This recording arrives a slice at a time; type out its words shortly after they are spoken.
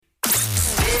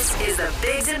is the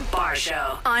Biggs and Barr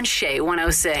Show on Shea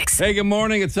 106. Hey, good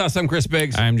morning. It's us. I'm Chris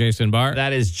Biggs. I'm Jason Barr.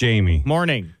 That is Jamie.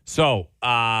 Morning. So,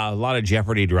 a lot of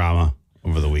Jeopardy drama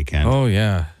over the weekend. Oh,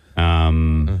 yeah.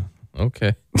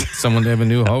 Okay. Someone have a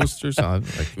new host or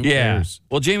something? Like, who cares?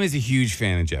 Well, Jamie's a huge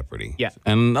fan of Jeopardy. Yeah.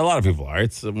 And a lot of people are.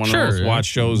 It's one of the most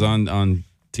watched shows on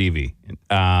TV.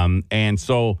 And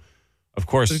so, of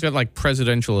course... He's got like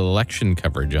presidential election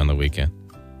coverage on the weekend.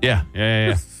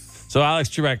 Yeah. So Alex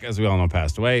Trebek, as we all know,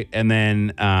 passed away. And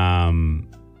then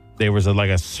there was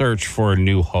a search for a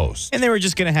new host. And they were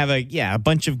just going to have a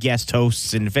bunch of guest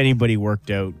hosts. And if anybody worked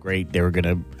out, great. They were going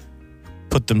to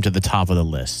put them to the top of the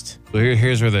list. So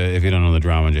here's where if you don't know the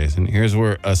drama, Jason, here's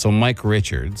where, so Mike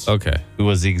Richards, who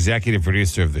was the executive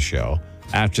producer of the show,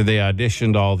 after they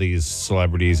auditioned all these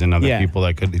celebrities and other people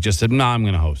that could, he just said, I'm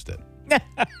going to host it.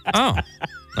 Oh,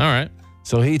 all right.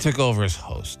 So he took over as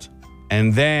host.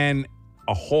 And then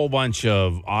a whole bunch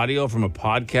of audio from a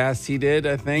podcast he did,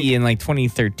 I think. In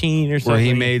 2013 or something. Where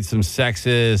he made some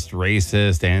sexist,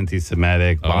 racist,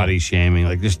 anti-Semitic, body shaming,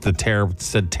 just said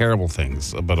terrible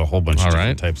things about a whole bunch of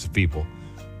different types of people.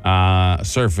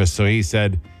 Surfaced. So he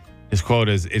said, his quote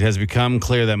is, "It has become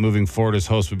clear that moving forward as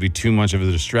host would be too much of a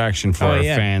distraction for our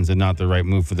fans and not the right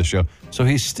move for the show." So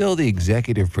he's still the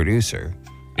executive producer.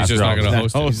 He's just not going to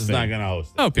host it. He's not going to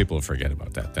host it. Oh, people will forget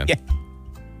about that then. Yeah.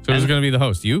 So who's going to be the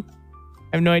host? You?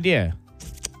 I have no idea.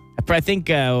 I think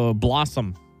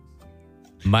Blossom.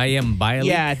 Mayim Bailey?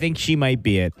 Yeah, I think she might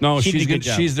be it. No,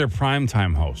 she's their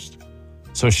primetime host.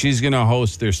 So she's going to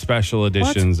host their special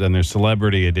editions and their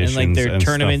celebrity editions. And their and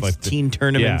tournaments, stuff teen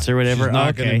tournaments or whatever. She's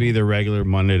not going to be the regular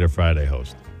Monday to Friday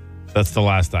host. That's the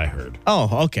last I heard.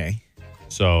 Oh, okay.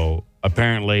 So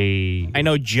apparently... I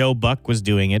know Joe Buck was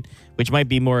doing it, which might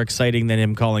be more exciting than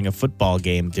him calling a football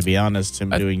game, to be honest,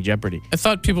 him doing Jeopardy. I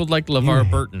thought people liked LeVar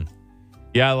Burton.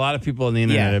 Yeah, a lot of people on the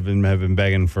internet have been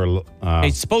begging for...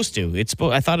 it's supposed to.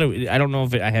 I thought I don't know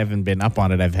if I haven't been up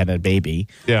on it. I've had a baby.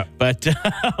 Yeah. But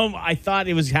I thought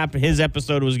it was happening. His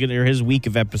episode was his week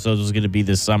of episodes was going to be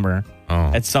this summer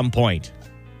at some point.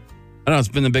 I know, it's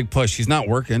been the big push. He's not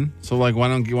working. So, why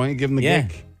don't you give him the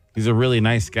gig? He's a really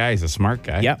nice guy. He's a smart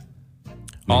guy. Yep.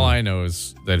 All I know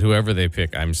is that whoever they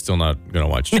pick, I'm still not going to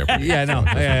watch Jeopardy. I know.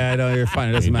 You're fine.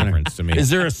 It doesn't matter. To me. Is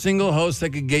there a single host that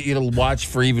could get you to watch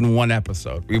for even one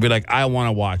episode? You'd be like, I want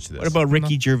to watch this. What about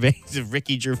Ricky Gervais? If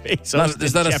Ricky Gervais is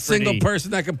that a single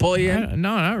person that could pull you in?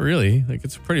 No, not really.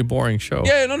 It's a pretty boring show.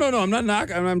 Yeah, no. I'm not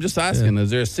knocking. I'm just asking. Is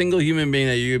there a single human being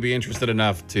that you would be interested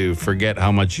enough to forget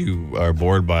how much you are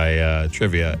bored by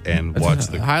trivia and watch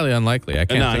the... Highly unlikely. I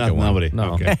can't think of one. Nobody.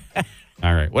 No. Okay.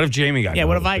 All right. What if Jamie got? Yeah.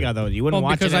 What if I got those? You wouldn't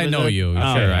watch because it I know you.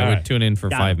 Oh, sure, I would tune in for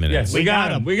 5 minutes. Yes, we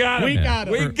got him. For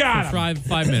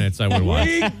 5 minutes, I would watch.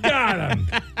 We got him.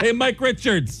 Hey, Mike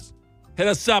Richards, hit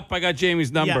us up. I got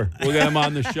Jamie's number. Yeah. We'll get him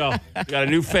on the show. We got a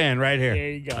new fan right here.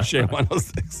 There you go. Shea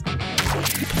 106.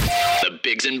 The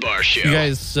Biggs and Barr Show. You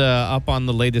guys up on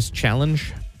the latest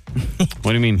challenge? What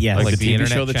do you mean? Yeah, like the the TV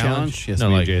internet show, The challenge? Yes,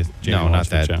 No, not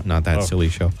that. Not that silly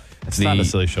show. It's not a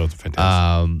silly show. It's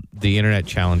fantastic. The internet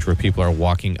challenge where people are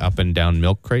walking up and down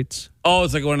milk crates. Oh,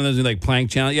 it's like one of those plank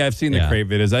challenge. Yeah, I've seen the crate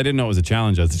videos. I didn't know it was a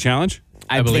challenge. It's a challenge?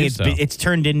 I believe so. It's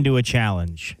turned into a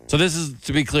challenge. So this is,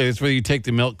 to be clear, it's where you take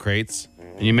the milk crates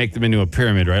and you make them into a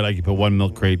pyramid, right? Like you put one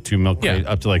milk crate, two milk crate,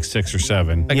 up to 6 or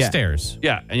 7. Like stairs.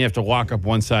 Yeah, and you have to walk up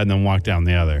one side and then walk down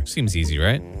the other. Seems easy,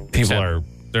 right?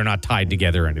 They're not tied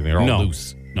together or anything. They're all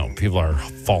loose. No, people are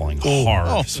falling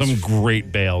hard. Some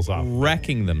great bails off.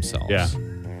 Wrecking themselves. Yeah.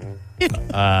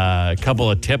 A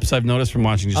couple of tips I've noticed from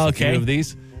watching just a few of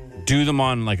these. Do them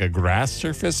on a grass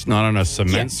surface, not on a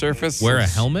cement surface. Wear a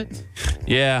helmet?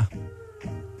 Yeah.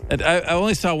 I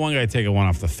only saw one guy take one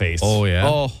off the face. Oh,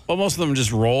 yeah? But most of them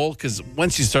just roll because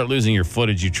once you start losing your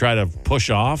footage, you try to push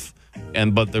off,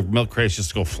 but the milk crates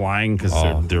just go flying because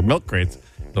they're milk crates.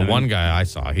 The one guy I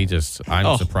saw,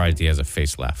 I'm surprised he has a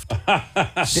face left.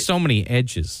 So many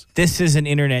edges. This is an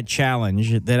internet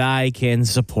challenge that I can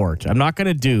support. I'm not going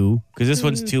to do because this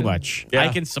one's too much. Yeah. I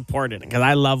can support it because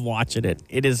I love watching it.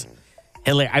 It is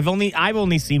hilarious. I've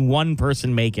only seen one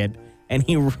person make it, and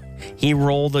he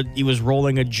was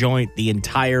rolling a joint the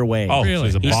entire way. Oh,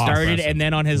 really? So He started, and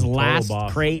then on his last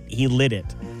crate, he lit it.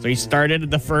 So he started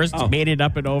at the first, made it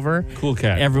up and over. Cool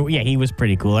cat. He was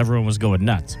pretty cool. Everyone was going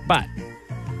nuts,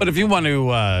 But if you want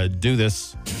to do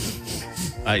this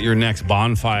at your next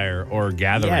bonfire or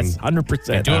gathering, yes,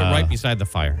 100%. Do it right beside the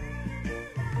fire.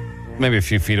 maybe a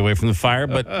few feet away from the fire,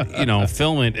 but,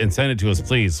 film it and send it to us,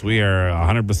 please. We are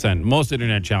 100%. Most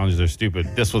internet challenges are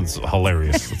stupid. This one's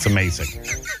hilarious. It's amazing.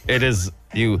 It is.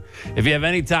 If you have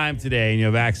any time today and you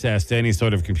have access to any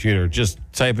sort of computer, just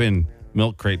type in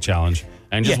milk crate challenge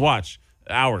and just watch.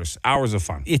 Hours of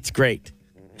fun. It's great.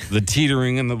 The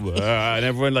teetering and and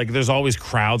everyone, like, there's always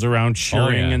crowds around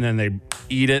cheering, and then they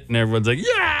eat it, and everyone's like,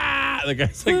 yeah! The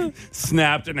guy's like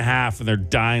snapped in half, and they're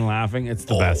dying laughing. It's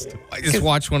the best. I just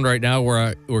watched one right now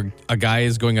where a guy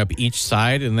is going up each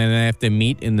side, and then they have to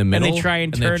meet in the middle. And they try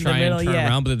and turn the middle,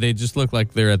 around, but they just look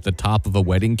like they're at the top of a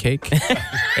wedding cake,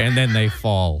 and then they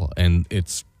fall, and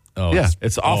it's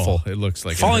it's awful. It looks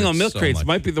like falling it on milk so crates much.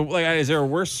 might be the is there a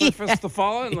worse surface to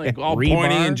fall on? Like all Rebar.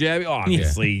 pointy and jabby?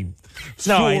 Obviously.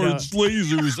 No, I know. Swords,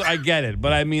 lasers, I get it.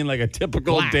 But I mean like a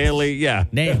typical Glass. daily,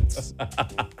 nails,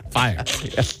 fire.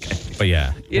 But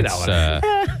yeah, You know it's, what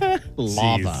I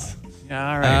Lava. Jeez.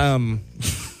 Yeah, all right.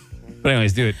 But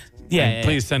anyways, do it. Yeah, And yeah,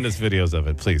 please send us videos of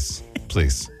it, please.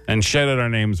 Please. And shout out our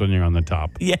names when you're on the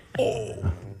top. Yeah.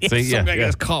 See, yeah, I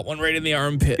just caught one right in the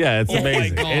armpit. yeah, it's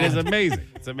amazing. God. It is amazing.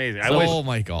 It's amazing. Oh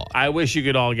my god. I wish you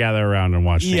could all gather around and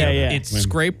watch Yeah, together. yeah. It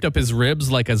scraped up his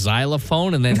ribs like a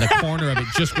xylophone, and then the corner of it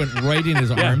just went right in his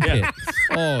armpit.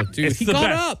 Oh, dude. It's He the got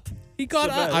best. up. He got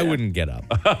up. I wouldn't get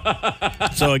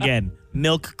up. So again,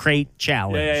 milk crate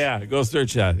challenge. Yeah. Go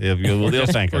search that. You'll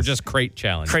thank Or us. just crate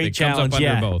challenge. Crate It comes challenge. up under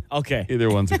Yeah. both. Okay. Either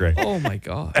one's great. Oh my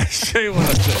god. Shay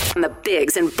 106. On the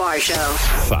Biggs and Bar Show.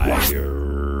 Fire.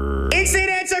 Instant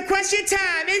answer question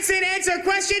time. Instant answer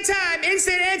question time.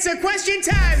 Instant answer question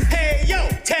time. Hey, yo,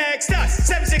 text us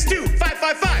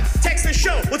 762-555. Text the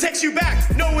show. We'll text you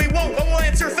back. No, we won't, but we'll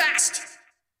answer fast.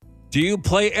 Do you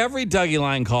play every Dougie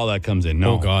line call that comes in?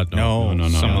 No. Oh god, no. No.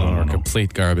 Some of them are no.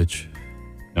 complete garbage.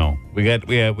 No. We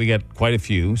got quite a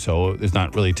few, so there's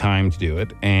not really time to do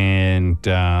it. And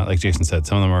like Jason said,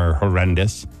 some of them are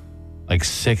horrendous. Like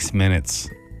 6 minutes.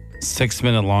 6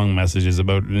 minute long messages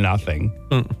about nothing.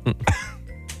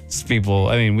 It's people,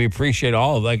 I mean, we appreciate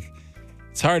all of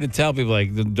it's hard to tell people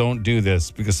like don't do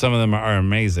this because some of them are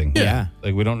amazing. Yeah.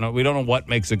 Like we don't know what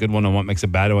makes a good one and what makes a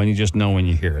bad one. You just know when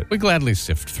you hear it. We gladly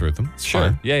sift through them. It's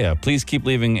fine. Yeah. Please keep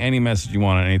leaving any message you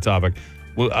want on any topic.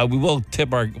 We'll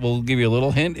give you a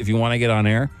little hint if you want to get on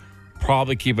air.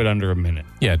 Probably keep it under a minute.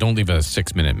 Yeah, don't leave a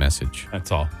 6-minute message.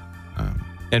 That's all.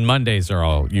 And Mondays are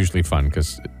all usually fun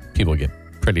because people get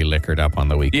pretty liquored up on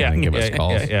the weekend and give us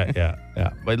calls. Yeah.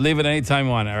 But leave it anytime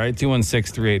you want. All right,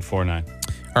 216-3849.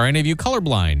 Are any of you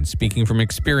colorblind? Speaking from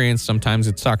experience, sometimes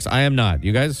it sucks. I am not.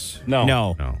 You guys?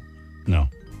 No. I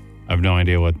have no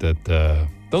idea what that.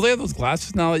 Don't they have those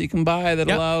glasses now that you can buy that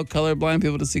allow colorblind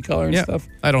people to see color and stuff?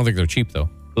 I don't think they're cheap though.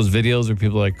 Those videos where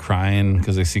people like crying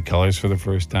because they see colors for the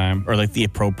first time. Or like the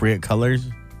appropriate colors.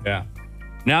 Yeah.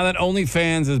 Now that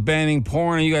OnlyFans is banning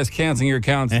porn and you guys canceling your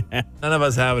accounts, none of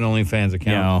us have an OnlyFans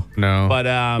account. No.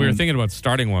 But we were thinking about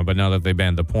starting one, but now that they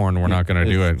banned the porn, we're not going to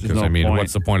do it. there's Because, no I mean, point.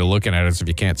 what's the point of looking at us if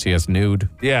you can't see us nude?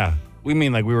 Yeah. We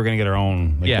mean like we were going to get our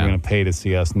own. Like Yeah. we're going to pay to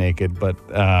see us naked. But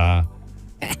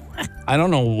I don't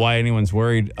know why anyone's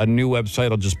worried. A new website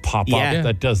will just pop Yeah. up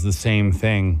that does the same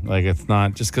thing. Like it's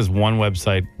not just because one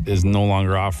website is no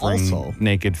longer offering Also,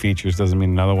 naked features doesn't mean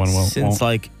another one won't. Since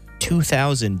like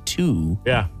 2002,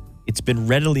 Yeah. it's been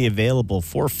readily available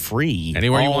for free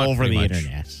Anywhere you all want, over the pretty much.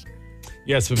 internet.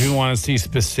 Yes, but people want to see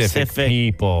specific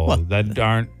people Well- that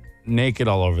aren't naked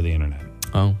all over the internet.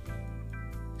 Oh.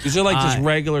 These are like just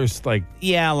regular, like,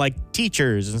 Yeah, like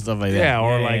teachers and stuff like that. yeah,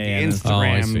 or like I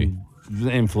Instagram see.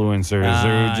 influencers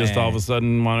who just all of a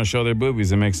sudden want to show their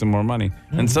boobies and make some more money.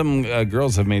 And some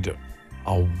girls have made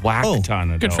a whack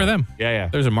ton of Good dough. for them. Yeah.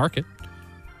 There's a market.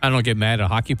 I don't get mad at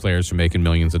hockey players for making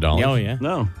millions of dollars. Oh, yeah.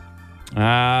 No.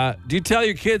 Do you tell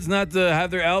your kids not to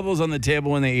have their elbows on the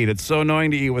table when they eat? It's so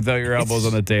annoying to eat without your elbows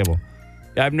on the table.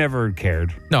 I've never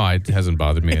cared. No, it hasn't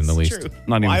bothered me in the least. True.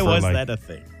 Not even Why for, was like- that a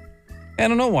thing? I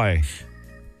don't know why.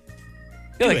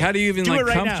 Yeah, like it. how do you even Do like it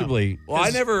right now. comfortably? Well,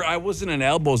 I wasn't an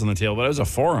elbows on the table, but I was a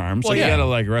forearm. So Well, you yeah. gotta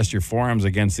like rest your forearms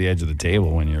against the edge of the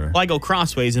table when you're. Well, I go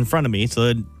crossways in front of me, so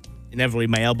that inevitably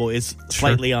my elbow is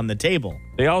slightly on the table.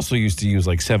 They also used to use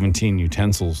like 17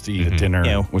 utensils to eat at dinner,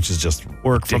 Yeah. which is just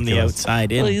Work from the ridiculous.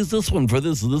 outside in. Well, use this one for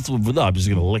this one for that. I'm just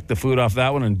gonna lick the food off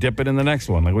that one and dip it in the next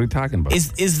one. Like, what are you talking about?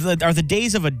 Are the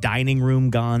days of a dining room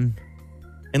gone?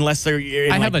 Unless they're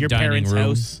in I like have a your dining parents' room,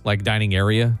 house. like dining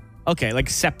area. Okay, like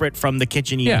separate from the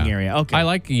kitchen eating area. Okay. I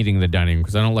like eating in the dining room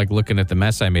because I don't like looking at the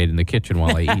mess I made in the kitchen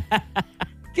while I eat.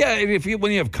 Yeah,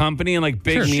 when you have company and like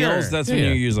big Sure. meals, Sure. that's when Yeah.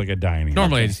 you use like a dining.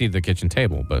 Normally I just eat at the kitchen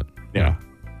table, but Yeah.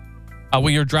 Will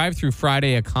your drive-through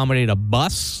Friday accommodate a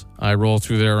bus? I roll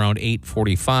through there around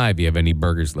 8:45. You have any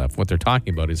burgers left? What they're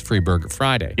talking about is Free Burger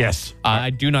Friday. Yes. I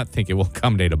do not think it will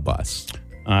accommodate a bus.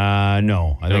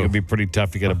 No. I think it'd be pretty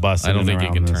tough to get a bus. I don't in and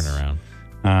think you can around turn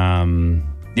this. around.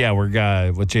 Yeah,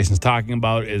 what Jason's talking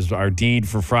about is our deed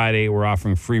for Friday. We're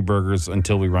offering free burgers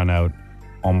until we run out.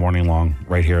 all morning long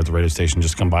right here at the radio station.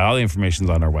 Just come by. All the information's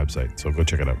on our website, so go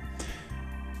check it out.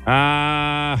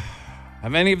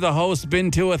 Have any of the hosts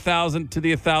been to the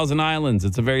 1,000 Islands?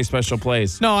 It's a very special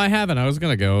place. No, I haven't. I was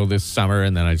going to go this summer,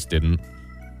 and then I just didn't.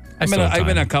 I've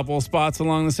been a couple of spots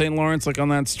along the St. Lawrence, like on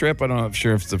that strip. I don't know if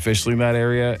it's officially that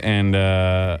area. And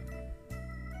as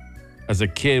a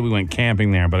kid, we went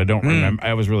camping there, but I don't remember.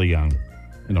 I was really young.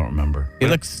 I don't remember. It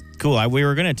looks cool. We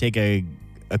were going to take a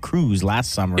cruise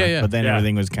last summer, but then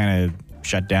everything was kind of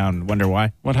shut down. Wonder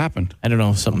why? What happened? I don't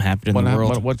know. Something happened in the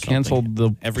world. What canceled the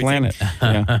planet?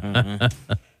 Yeah.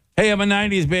 Hey, I'm a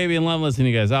 90s baby and love listening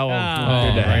to you guys.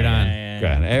 Right on.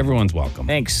 Good. Everyone's welcome.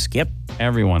 Thanks, Skip.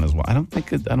 Everyone is welcome. I don't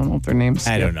know if their name's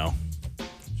Skip. I don't know.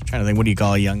 Just trying to think. What do you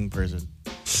call a young person?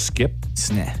 Skip?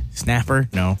 Snapper?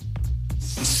 No.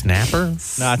 Snapper?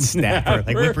 Not snapper.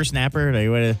 Like whippersnapper? Like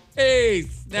what? Hey,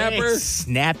 Snapper. Hey,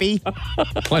 snappy?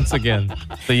 Once again,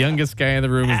 the youngest guy in the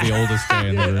room is the oldest guy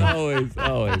in the room.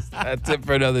 Always. That's it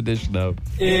for another edition of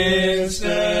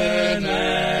Instant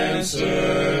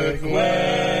Answer Question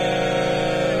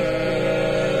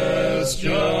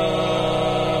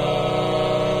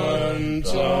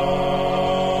Time.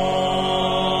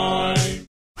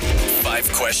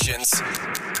 5 questions,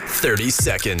 30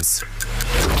 seconds.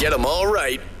 Get them all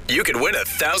right, you could win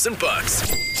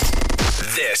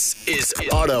 $1,000. This is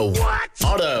OttaWHAT.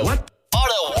 OttaWHAT.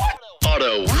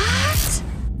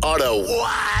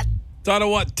 It's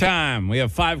OttaWHAT time. We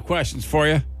have 5 questions for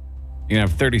you. You can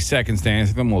have 30 seconds to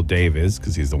answer them. Well, Dave is,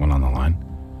 because he's the one on the line.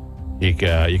 You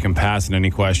can pass in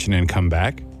any question and come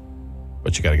back,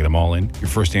 but you got to get them all in. Your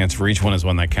first answer for each one is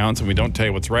one that counts, and we don't tell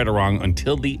you what's right or wrong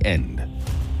until the end.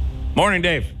 Morning,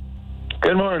 Dave.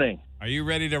 Good morning. Are you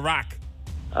ready to rock?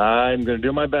 I'm going to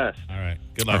do my best. All right.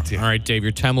 Good luck to you. All right, Dave,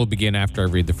 your time will begin after I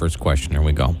read the first question. Here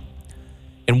we go.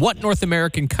 In what North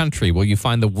American country will you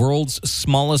find the world's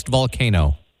smallest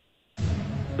volcano?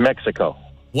 Mexico.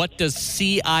 What does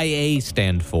CIA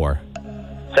stand for?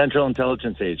 Central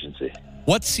Intelligence Agency.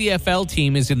 What CFL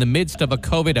team is in the midst of a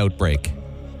COVID outbreak?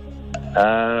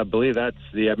 I believe that's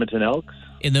the Edmonton Elks.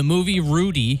 In the movie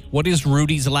Rudy, what is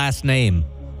Rudy's last name?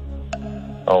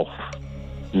 Oh,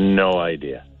 no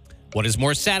idea. What is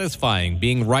more satisfying,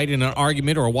 being right in an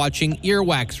argument or watching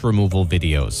earwax removal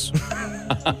videos?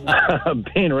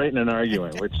 Being right in an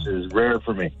argument, which is rare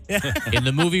for me. In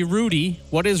the movie Rudy,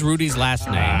 what is Rudy's last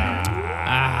name?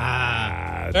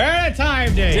 Third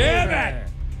time, Dave. Damn it.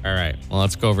 All right, well,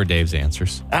 let's go over Dave's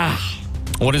answers.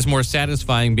 What is more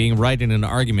satisfying, being right in an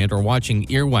argument or watching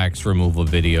earwax removal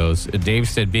videos? Dave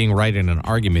said being right in an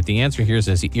argument. The answer here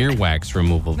says earwax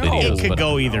removal videos. It could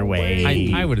go either way.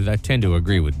 I tend to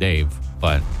agree with Dave,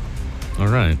 but all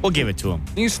right. We'll give it to him.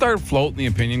 Can you start floating the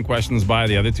opinion questions by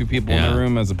the other two people in the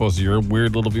room as opposed to your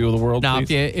weird little view of the world? Now,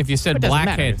 if you said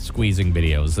blackhead squeezing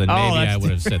videos, then maybe I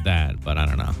would have said that, but I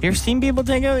don't know. You ever seen people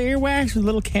take out earwax with a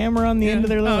little camera on the end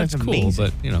of their lip? It's cool,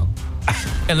 but you know.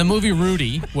 In the movie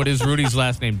Rudy, what is Rudy's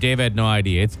last name? Dave had no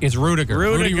idea. It's Rudiger.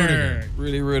 Rudy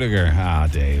Rudiger. Ah,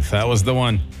 Dave. That was the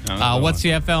one. What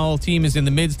CFL team is in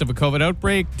the midst of a COVID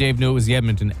outbreak? Dave knew it was the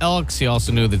Edmonton Elks. He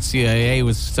also knew that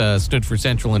CIA stood for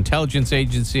Central Intelligence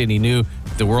Agency, and he knew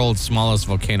the world's smallest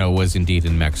volcano was indeed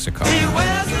in Mexico.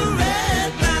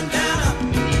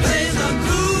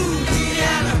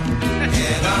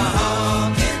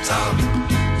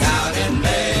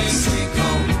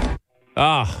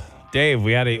 Dave,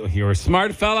 you were a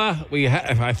smart fella.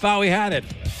 I thought we had it.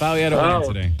 I thought we had a winner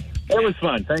today. It was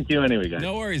fun. Thank you anyway, guys.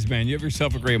 No worries, man. You have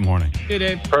yourself a great morning. Hey,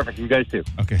 Dave. Perfect. You guys too.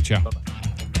 Okay, ciao.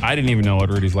 I didn't even know what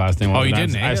Rudy's last name was. Oh, you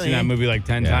didn't? I've seen that movie like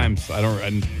 10 times. I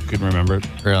couldn't remember it.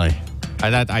 Really?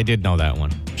 I did know that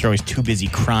one. You're always too busy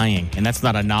crying, and that's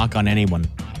not a knock on anyone.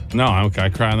 No, I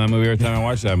cry on that movie every time I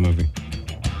watch that movie.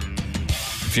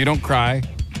 If you don't cry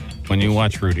when you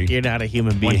watch Rudy, you're not a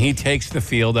human being. When he takes the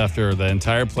field after the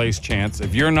entire place chants,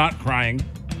 if you're not crying,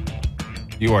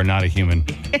 you are not a human.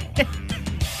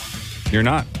 You're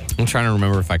not. I'm trying to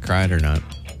remember if I cried or not.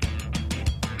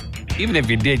 Even if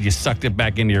you did, you sucked it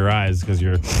back into your eyes because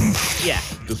you're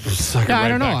just suck it I right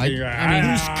don't know. back I into your mean,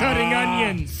 eyes. Who's cutting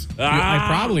onions? I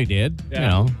probably did. Yeah. You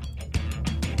know,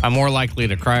 I'm more likely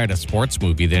to cry at a sports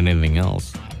movie than anything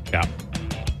else. Yeah.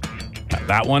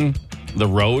 That one, The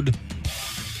Road.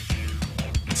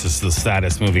 It's just the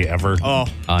saddest movie ever. Oh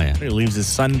yeah. He leaves his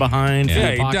son behind.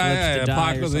 Yeah, For he dies.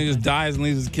 Apocalypse, and he just dies and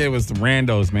leaves his kid with the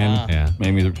randos, man. Yeah.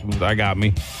 That got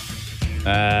me.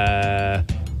 I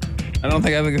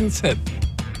think that's it.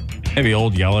 Maybe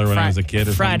Old Yeller when I was a kid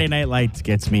or Friday something. Night Lights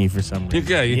gets me for some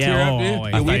reason. You tear up, do you?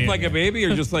 always. You weep like a baby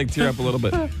or just like tear up a little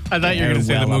bit? I thought you were going to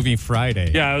say the movie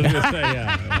Friday. Yeah, I was going to say,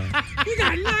 yeah. You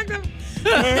got knocked up.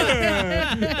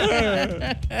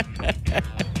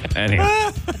 Anyway.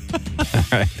 All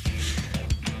right.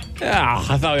 Yeah,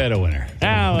 I thought we had a winner.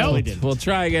 well, we did. We'll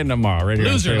try again tomorrow. Right here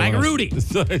on Loser, Shay like 106. Rudy.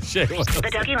 Shay 106.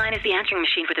 The Dougie line is the answering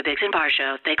machine for the Biggs and Bar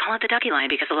Show. They call it the Dougie line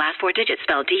because the last 4 digits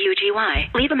spell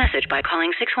DUGY. Leave a message by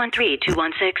calling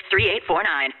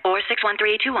 613-216-3849 or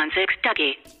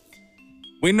 613-216-DOUGIE.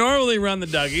 We normally run the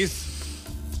Dougies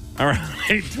around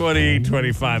 8:20,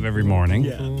 8:25 every morning.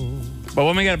 Yeah. But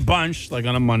when we get a bunch, like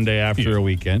on a Monday after a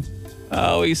weekend,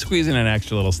 we squeeze in an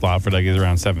extra little slot for Dougies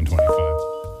around 7:25.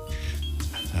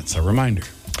 That's a reminder.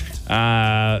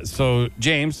 So,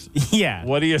 James. Yeah.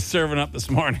 What are you serving up this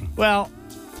morning? Well,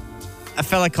 a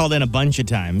fella called in a bunch of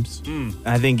times.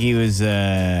 I think he was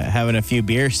having a few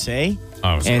beers, say.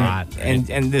 Oh, it's and, hot. Right?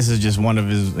 And this is just one of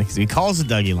his. He calls the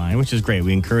Dougie line, which is great.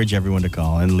 We encourage everyone to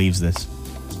call and leaves this.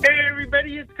 Hey,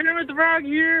 everybody, it's Kermit the Frog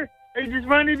here. I just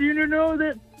wanted you to know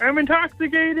that I'm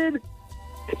intoxicated.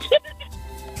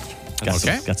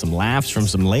 Got some laughs from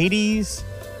some ladies.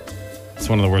 It's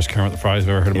one of the worst Kermit the Frogs I've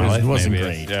ever heard in my life. It wasn't Maybe.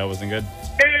 great. Yeah, it wasn't good.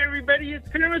 Hey, everybody, it's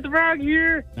Kermit the Frog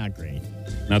here. Not great.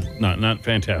 Not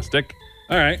fantastic.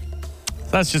 All right.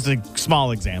 That's just a small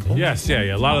example. Yes,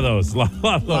 yeah. A lot of those. A lot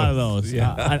of those.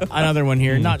 Yeah. Another one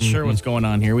here. Not sure what's going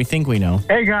on here. We think we know.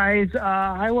 Hey, guys,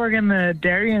 I work in the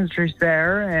dairy industry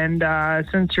there, and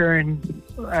since you're in,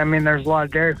 there's a lot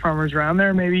of dairy farmers around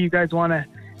there. Maybe you guys want to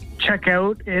check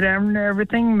out it and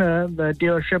everything. The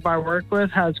dealership I work with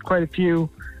has quite a few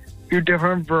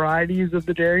different varieties of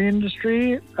the dairy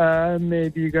industry.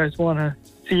 Maybe you guys want to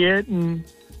see it and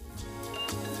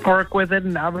work with it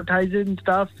and advertise it and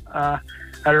stuff.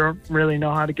 I don't really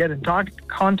know how to get in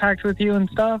contact with you and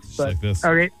stuff. But like this.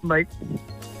 Okay, like.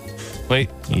 Wait,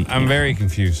 I'm very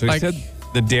confused. So he said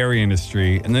the dairy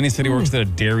industry, and then he said he works at a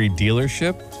dairy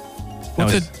dealership.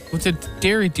 What's a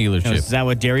dairy dealership? Is that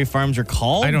what dairy farms are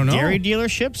called? I don't know. Dairy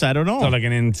dealerships? I don't know. So like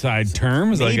an inside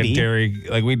term? Is it like a Maybe. dairy,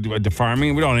 like we do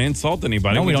farming? We don't insult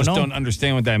anybody. No, we just don't know. don't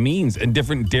understand what that means. And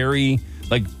different dairy,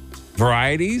 like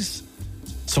varieties.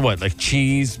 So what, like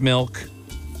cheese, milk,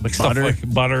 like stuff Butter.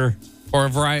 like butter. Or a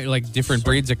variety, like different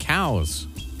breeds of cows.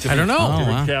 I don't know.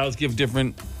 Different cows give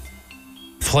different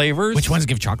flavors. Which ones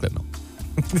give chocolate milk?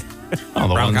 Oh,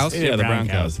 the Brown ones, cows? Yeah, the brown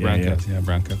cows. Brown cows. Yeah,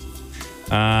 brown cows.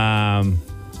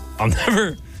 I'll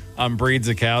never, on breeds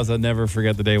of cows, I'll never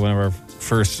forget the day, one of our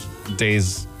first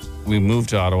days we moved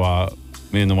to Ottawa.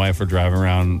 Me and the wife were driving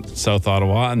around South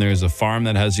Ottawa, and there's a farm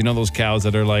that has, those cows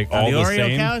that are like all the the Oreo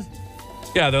same. cows?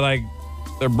 Yeah,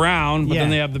 they're brown, but Yeah. then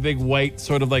they have the big white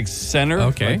sort of like center.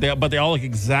 Okay. But they all look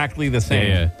exactly the same.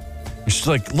 Yeah. She's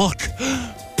like, look,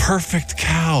 perfect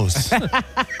cows. And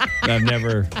I've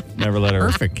never let her.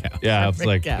 Perfect cow. Yeah, it's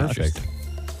like cows. perfect.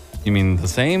 You mean the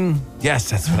same? Yes,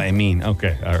 that's what I mean.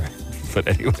 Okay, all right. But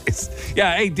anyways,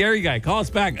 yeah. Hey, dairy guy, call us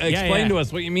back. Explain to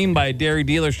us what you mean by a dairy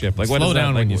dealership. Like, what Slow is that?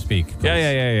 down Like, when you speak.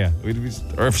 Yeah.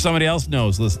 Or if somebody else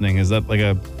knows listening, is that like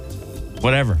a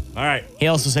whatever? All right. He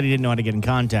also said he didn't know how to get in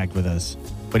contact with us,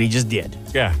 but he just did.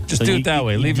 Yeah, just So do you- it that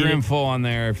way. you Leave your did it info on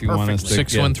there if you want us to.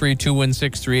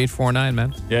 613-216-3849,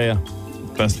 man. Yeah.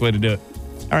 Best way to do it.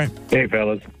 All right. Hey,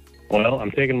 fellas. Well,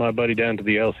 I'm taking my buddy down to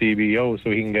the LCBO so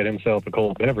he can get himself a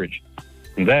cold beverage.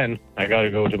 And then I got to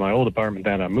go to my old apartment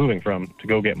that I'm moving from to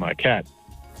go get my cat.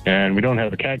 And we don't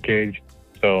have a cat cage,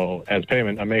 so as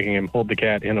payment, I'm making him hold the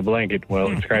cat in a blanket while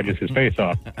it scratches his face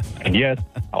off. And yes,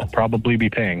 I'll probably be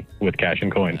paying with cash and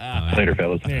coin. Later,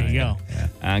 fellas. There you go.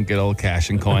 And good old cash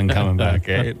and coin coming back.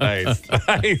 Eh? Nice.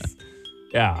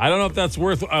 Yeah, I don't know if that's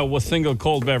worth a single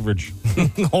cold beverage.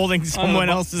 Holding someone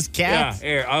else's cat. Yeah,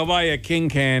 here, I'll buy you a king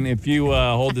can if you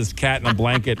hold this cat in a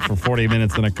blanket for 40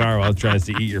 minutes in a car while it tries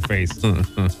to eat your face.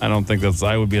 I don't think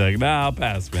I would be like, nah, I'll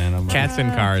pass, man. Cats in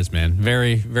cars, man.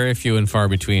 Very, very few and far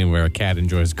between where a cat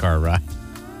enjoys a car ride.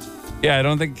 Yeah, I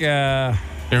don't think. You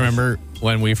remember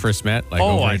when we first met,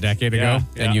 over a decade ago,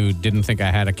 and you didn't think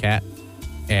I had a cat?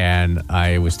 And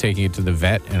I was taking it to the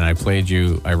vet, and I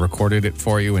recorded it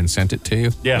for you and sent it to you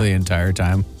the entire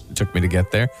time it took me to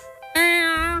get there.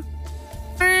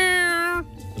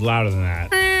 Louder than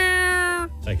that.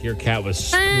 Like your cat was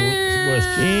screaming.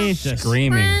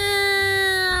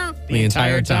 The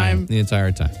entire time. The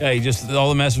entire time. Yeah, all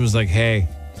the message was like, hey,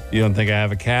 you don't think I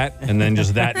have a cat? And then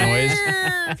just that noise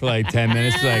for like 10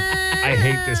 minutes. Like, I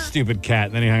hate this stupid cat.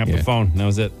 And then he hung up the phone. And that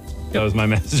was it. That was my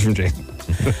message from Jason.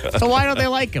 So why don't they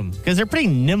like them? Because they're pretty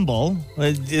nimble.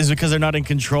 Is it because they're not in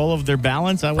control of their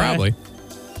balance? Probably.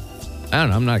 I don't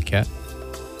know. I'm not a cat.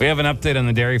 We have an update on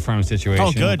the dairy farm situation.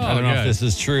 Oh, good. I don't know if this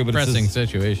is true, but Pressing it says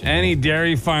situation. any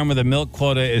dairy farm with a milk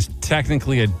quota is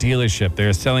technically a dealership. They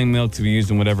are selling milk to be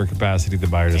used in whatever capacity the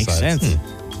buyer Makes decides.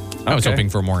 sense. I was hoping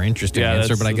for a more interesting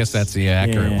answer, but I guess that's the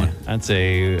accurate one. That's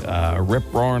a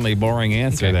rip-roaringly boring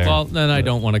answer there. Well, then I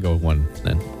don't want to go one.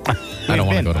 Then I don't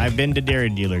want to go to one. I've been to dairy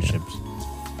dealerships.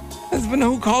 But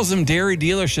who calls them dairy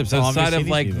dealerships outside of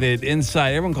like the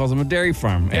inside? Everyone calls them a dairy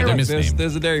farm. Yeah,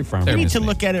 there's a dairy farm. We need to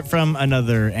look at it from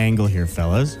another angle here,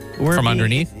 fellas. From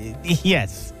underneath?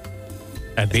 Yes.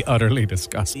 That'd be utterly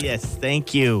disgusting. Yes,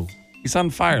 thank you. He's on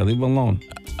fire. Leave him alone.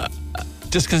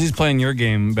 Just because he's playing your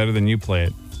game better than you play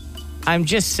it. I'm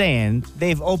just saying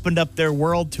they've opened up their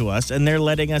world to us and they're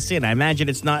letting us in. I imagine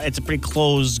it's a pretty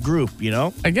closed group, you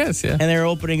know? I guess, yeah. And they're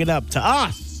opening it up to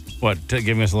us. What, to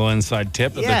give us a little inside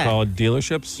tip that they call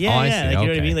dealerships? Yeah, I yeah. see. Like, you know what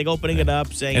I Okay. mean? Like opening it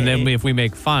up, saying, And then hey. if we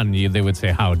make fun, they would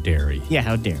say, how dare you? Yeah,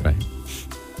 how dare you? Right.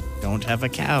 Don't have a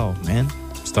cow, man.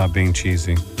 Stop being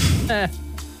cheesy.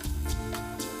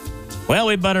 Well,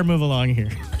 we better move along here.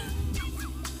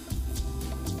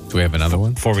 Do we have another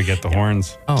one? Before we get the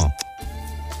horns. Oh.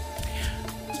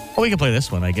 Oh, we can play this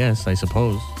one, I guess, I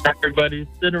suppose. Everybody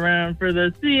sit around for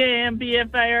the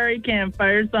CAMPFIRE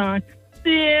campfire song.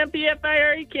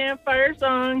 CAMPFIRE campfire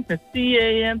song. The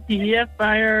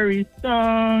CAMPFIRE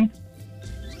song.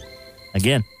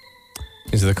 Again.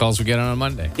 These are the calls we get on a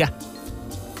Monday. Yeah.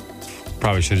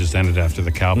 Probably should have just ended after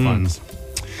the cow puns.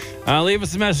 Leave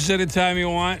us a message anytime you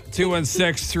want.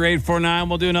 216-3849.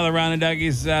 We'll do another round of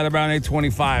Dougies at around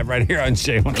 8:25 right here on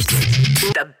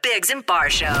J106. The Biggs and Bar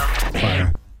Show.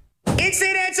 Fire.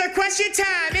 Instant answer question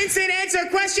time. Instant answer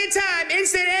question time.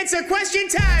 Instant answer question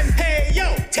time. Hey,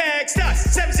 yo, text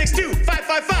us.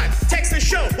 762-555. Text the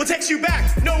show. We'll text you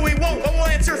back. No, we won't, but we'll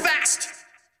answer fast.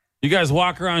 You guys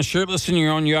walk around shirtless in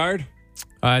your own yard?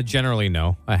 Generally,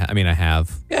 no. I mean, I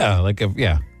have. Yeah, like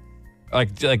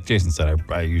Jason said,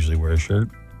 I usually wear a shirt.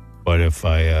 But if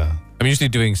I'm usually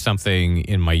doing something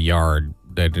in my yard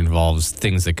that involves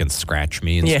things that can scratch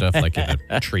me and stuff, like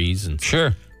trees and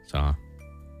sure. So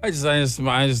I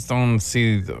just don't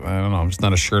see. I don't know. I'm just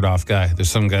not a shirt off guy. There's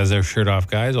some guys that are shirt off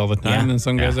guys all the time, and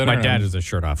some guys that my aren't. dad is a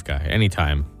shirt off guy.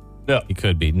 Anytime, Yeah. he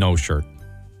could be no shirt.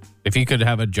 If he could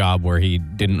have a job where he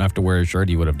didn't have to wear a shirt,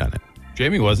 he would have done it.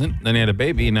 Jamie wasn't. Then he had a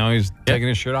baby. And now he's taking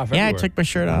his shirt off. Yeah, everywhere. I took my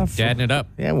shirt off. Dadding it up.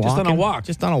 Yeah, Just on a walk.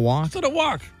 Just on a walk. Just on a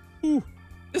walk. Ooh,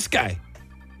 this guy.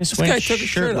 This guy went took his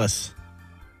shirt off. shirtless.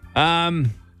 And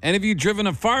have you driven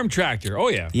a farm tractor? Oh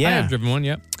yeah. Yeah. I have driven one.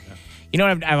 Yep. You know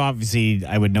what?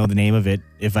 I would know the name of it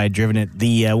if I'd driven it.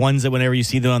 The ones that whenever you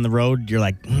see them on the road, you're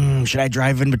like, should I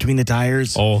drive in between the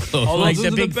tires? Oh, Like those the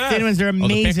are big best. thin ones, they're the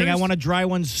amazing. I pickers? want to dry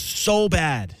one so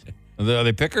bad. Are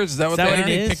they pickers? Is that what that they what are? it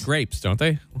they is? pick grapes, don't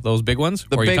they? Those big ones.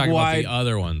 The or are you big talking wide- about the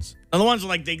other ones? And the ones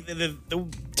like the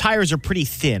tires are pretty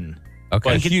thin.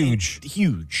 Okay. But huge.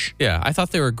 Huge. Yeah, I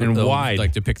thought they were good And wide.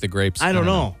 like to pick the grapes. I don't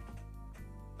know.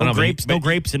 I don't know, No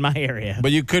grapes in my area.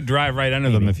 But you could drive right under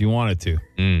them if you wanted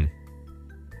to.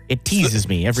 It teases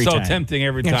me every So time. tempting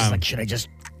every I'm just time. like, should I just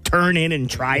turn in and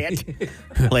try it?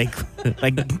 like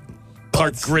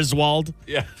Clark Griswold.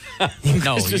 Yeah. No,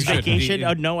 Christmas you shouldn't. vacation?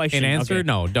 Oh, no, I In shouldn't. answer, Okay.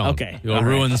 no, don't. Okay. You'll All right.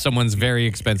 ruin someone's very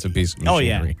expensive piece of Oh,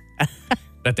 yeah. machinery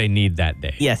that they need that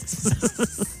day.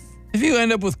 Yes. If you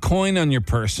end up with coin on your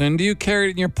person, do you carry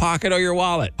it in your pocket or your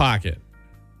wallet? Pocket.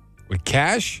 With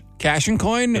cash? Cash and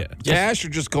coin? Yeah. Cash or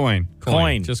just coin?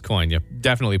 Coin. Just coin. Yep.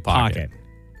 Definitely pocket.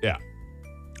 Yeah.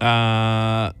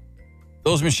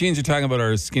 Those machines you're talking about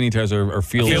are skinny tires or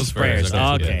field Field sprayers.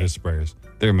 sprayers, okay. Yeah, they're sprayers.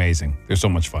 They're amazing. They're so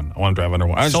much fun. I want to drive under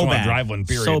one. I just So want to bad. drive one,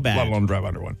 period. So bad. Let alone drive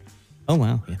under one. Oh,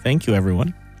 wow. Yeah, thank you,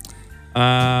 everyone. Do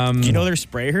you know they're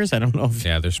sprayers? I don't know if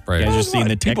Yeah, they're sprayers. Yeah, just seeing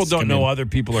the People text don't come know in. other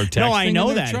people are texting. No, I know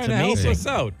and they're that. trying It's to help amazing. us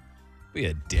out. Be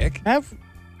a dick.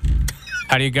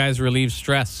 How do you guys relieve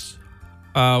stress?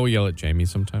 We yell at Jamie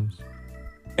sometimes.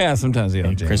 Yeah, sometimes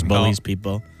yeah. Chris bullies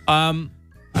people. I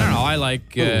don't know. I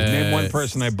like Name one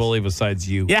person I bully besides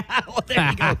you. Yeah, well, there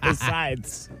you go.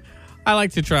 Besides. I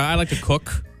like to cook,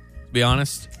 to be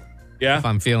honest. Yeah. If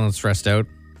I'm feeling stressed out.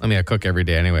 I mean, I cook every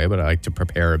day anyway, but I like to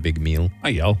prepare a big meal. I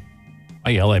yell,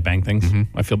 I bang things.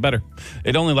 I feel better.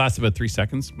 It only lasts about 3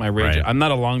 seconds. My rage. Right. I'm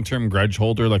not a long-term grudge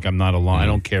holder. Like I'm not I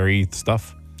don't carry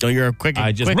stuff. So you're a quick.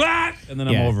 I just quick. and then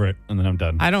I'm Yeah. over it, and then I'm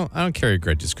done. I don't carry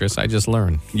grudges, Chris. I just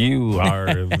learn. You are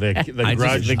the grudge. The I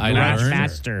grudge learn.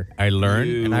 master. I learn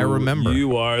and I remember.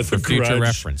 You are the for future grudge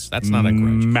reference. That's not a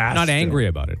grudge. master. I'm not angry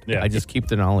about it. Yeah. I just keep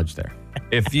the knowledge there.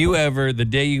 If you ever, the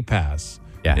day you pass,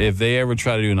 Yeah. if they ever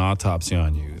try to do an autopsy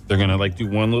on you, they're gonna like do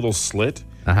one little slit,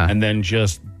 and then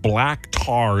just black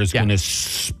tar is gonna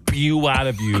spew out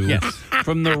of you Yes.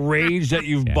 from the rage that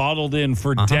you've bottled in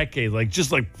for decades. Like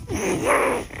just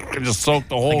just soak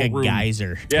the whole Like a room.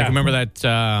 geyser. Yeah. Like, remember that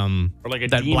Or like a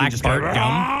that demon black just Bart going, gum?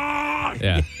 "Ah!"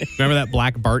 Yeah. Remember that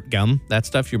black Bart gum? That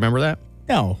stuff? You remember that?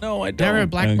 No. No, I don't. Never had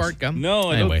black bark gum? No,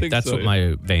 I anyway, don't think that's so. what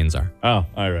my veins are. Oh,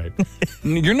 all right.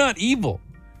 You're not evil.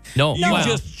 No. You well,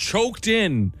 just choked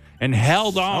in and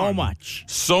held on.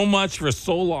 So much for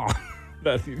so long.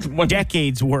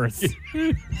 Decades worth.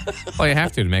 well, you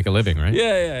have to make a living, right?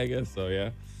 Yeah, I guess so,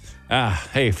 yeah.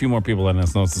 Hey, a few more people letting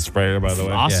us know it's a sprayer, by the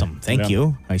way. Awesome. Thank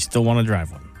you. I still want to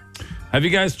drive one. Have you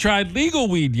guys tried legal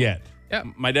weed yet? Yeah.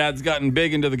 My dad's gotten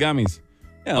big into the gummies.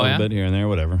 Yeah, a Oh, little yeah? bit here and there,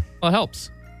 whatever. Well, it helps.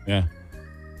 Yeah.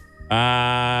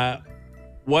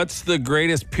 What's the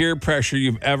greatest peer pressure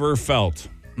you've ever felt?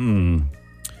 Trying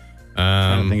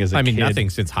to think as a kid. Nothing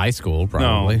since high school,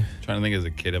 probably. No. Trying to think as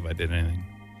a kid if I did anything.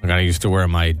 Like I used to wear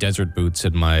my desert boots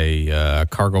and my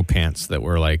cargo pants that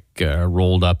were like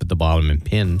rolled up at the bottom and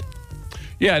pinned.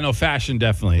 Yeah, no, fashion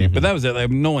definitely. But that was it.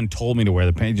 Like, no one told me to wear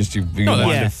the pants. Just you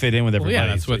wanted to fit in with everybody. Well,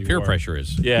 yeah, that's so what you peer wore it. pressure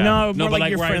is. Yeah. No, more but like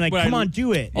your friend, like, come on,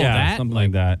 do it. Oh, Yeah, that? something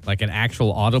like that. Like an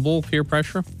actual audible peer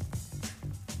pressure?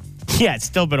 Yeah, it's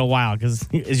still been a while because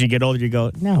as you get older, you go,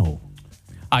 no.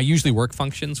 I usually work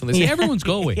functions when they say everyone's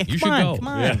going. Yeah, you should come on, go. Come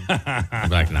on. I'm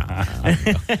like, nah.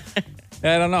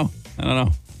 Yeah, I don't know.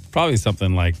 Probably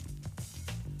something like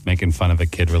making fun of a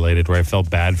kid related where I felt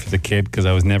bad for the kid because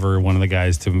I was never one of the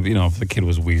guys to, if the kid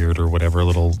was weird or whatever, a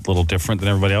little different than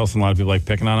everybody else. And a lot of people like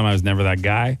picking on him. I was never that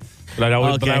guy. But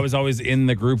I was always in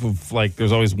the group of like,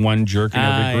 there's always one jerk in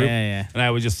every group. Yeah. And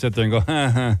I would just sit there and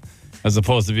go, as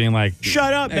opposed to being like,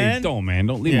 shut up, hey, man. Don't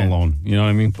leave him alone. You know what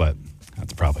I mean? But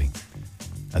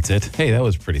that's it. Hey, that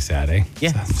was pretty sad, eh?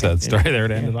 Yeah. Sad story there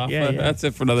to end it off. Yeah, But yeah. that's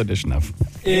it for another edition of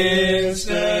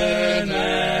Instant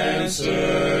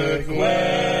answer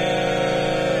question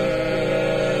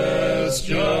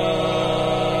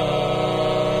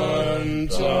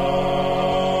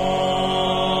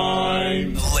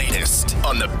time. Latest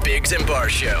on the Biggs and Bar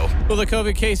Show. Well, the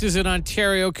COVID cases in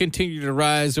Ontario continue to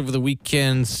rise over the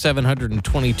weekend.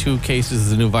 722 cases of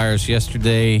the new virus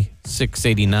yesterday,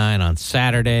 689 on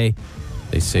Saturday.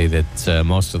 They say that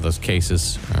most of those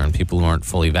cases are in people who aren't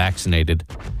fully vaccinated.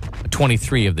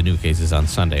 23 of the new cases on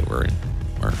Sunday were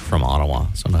from Ottawa,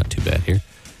 so not too bad here.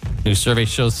 New survey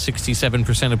shows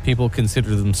 67% of people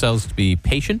consider themselves to be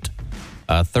patient.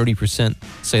 30%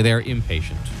 say they're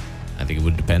impatient. I think it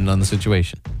would depend on the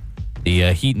situation.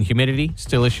 The heat and humidity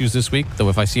still issues this week, though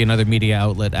if I see another media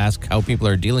outlet ask how people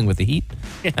are dealing with the heat,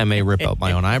 I may rip out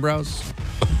my own eyebrows.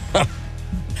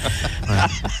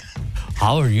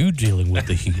 How are you dealing with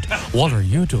the heat? What are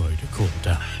you doing to cool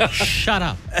down? Shut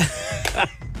up.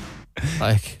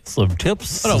 Like some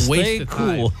tips. What a to waste stay of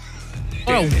cool. time.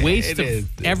 What a waste of is.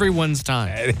 everyone's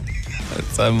time.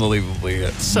 It's unbelievably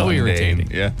So mundane.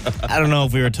 irritating. Yeah. I don't know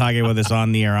if we were talking about this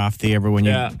on the air, off the air, but when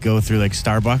you go through like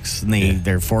Starbucks and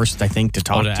they're forced, I think, to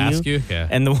talk to ask you? Yeah.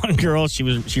 And the one girl,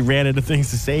 she ran into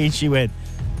things to say, and she went,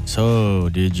 "So,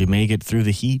 did you make it through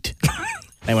the heat?"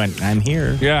 I went, "I'm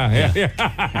here." Yeah.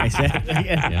 I said,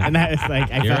 and I was like,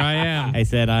 Here I am. I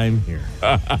said, "I'm here."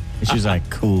 And she was like,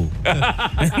 "Cool."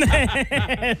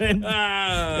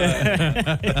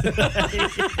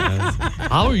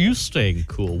 How are you staying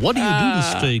cool? What do you do to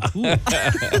stay cool?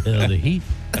 The heat.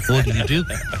 What do you do?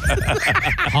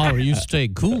 How are you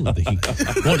staying cool in the heat?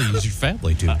 What does your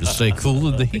family do to stay cool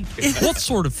in the heat? What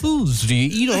sort of foods do you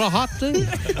eat on a hot day?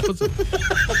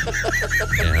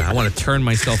 Yeah, I want to turn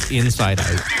myself inside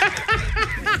out.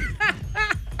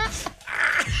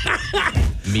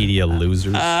 Media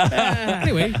losers.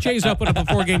 Anyway, Jays open up a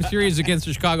 4-game series against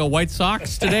the Chicago White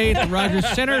Sox today at the Rogers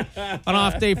Center. An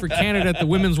off day for Canada at the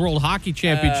Women's World Hockey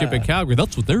Championship in Calgary.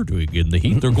 That's what they're doing in the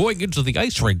heat. They're going into the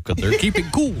ice rink and they're keeping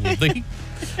cool in the heat.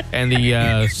 And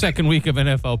the second week of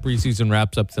NFL preseason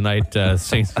wraps up tonight.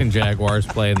 Saints and Jaguars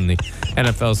play, and the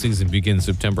NFL season begins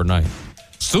September 9th.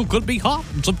 Still could be hot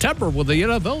in September when the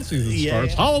NFL season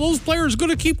starts. How are those players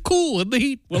going to keep cool in the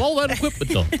heat with all that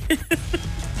equipment done?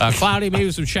 Cloudy,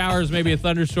 maybe some showers, maybe a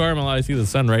thunderstorm. Well, I see the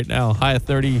sun right now. High of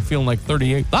 30, feeling like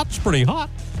 38. That's pretty hot.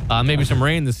 Maybe some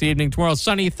rain this evening. Tomorrow,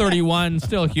 sunny, 31,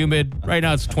 still humid. Right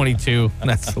now, it's 22. And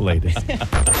that's the latest.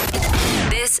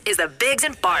 This is the Biggs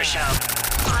and Bar Show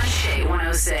on Shea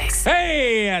 106.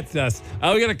 Hey, that's us.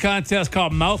 We got a contest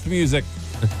called Mouth Music.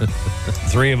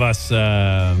 3 of us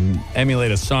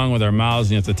emulate a song with our mouths,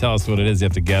 and you have to tell us what it is. You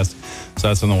have to guess. So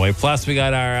that's on the way. Plus, we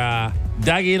got our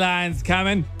DUGY lines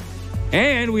coming.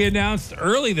 And we announced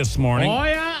early this morning,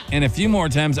 and a few more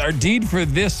times, our deed for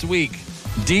this week,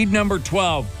 deed number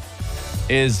 12,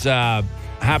 is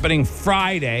happening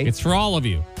Friday. It's for all of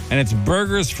you. And it's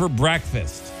burgers for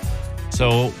breakfast.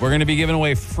 So we're going to be giving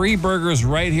away free burgers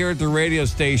right here at the radio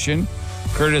station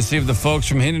courtesy of the folks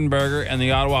from Hindenburger and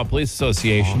the Ottawa Police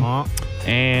Association.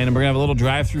 And we're going to have a little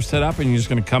drive-through set up, and you're just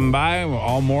going to come by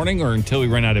all morning or until we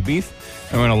run out of beef.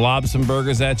 And we're going to lob some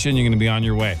burgers at you, and you're going to be on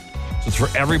your way. So it's for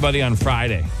everybody on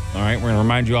Friday. All right? We're going to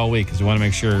remind you all week because we want to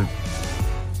make sure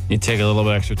you take a little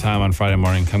bit extra time on Friday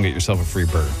morning and come get yourself a free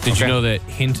burger. Did you know that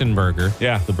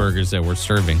Hindenburger, the burgers that we're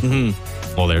serving,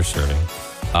 well, they're serving,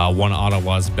 won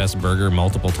Ottawa's best burger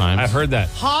multiple times? I've heard that.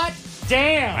 Hot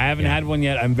damn. I haven't had one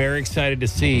yet. I'm very excited to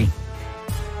see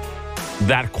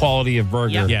that quality of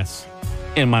burger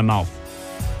in my mouth.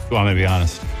 If you want me to be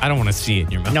honest. I don't want to see it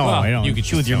in your mouth. No, I don't. You could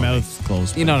chew with your mouth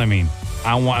closed. You know what I mean?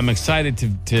 I'm excited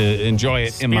to enjoy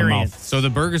it in my mouth. So the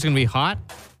burger's going to be hot?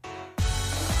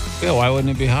 Yeah, why wouldn't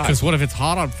it be hot? Because what if it's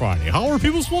hot on Friday? How are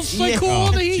people supposed to stay cool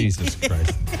in the heat? Jesus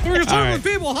Christ. We're serving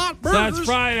people hot burgers. That's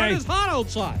Friday. When it's hot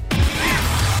outside.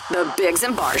 The Biggs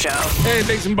and Bar Show. Hey,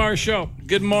 Biggs and Bar Show.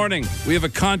 Good morning. We have a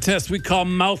contest we call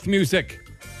Mouth Music.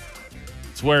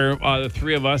 It's where the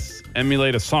three of us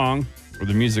emulate a song or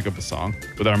the music of a song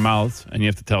with our mouths, and you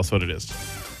have to tell us what it is.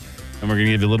 And we're going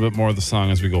to give you a little bit more of the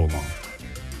song as we go along.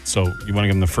 So you want to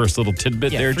give them the first little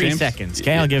tidbit there, 3 James? seconds.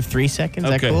 Okay, I'll give 3 seconds.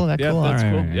 Okay. Is that cool? That cool? That's All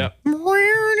cool. right. Yep.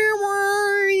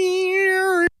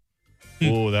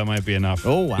 Oh, that might be enough.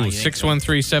 Oh, wow.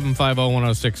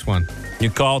 613-750-1061. You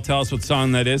call, tell us what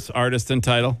song that is, artist and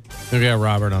title. We got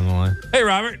Robert on the line. Hey,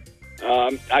 Robert.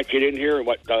 I didn't hear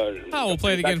what. We'll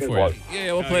play it again for you.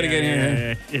 Yeah, we'll play it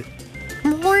again here.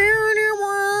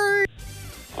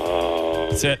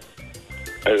 That's it.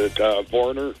 Is it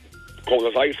Foreigner? Cold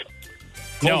as Ice?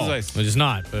 Cold as ice. Which is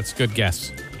not, but it's a good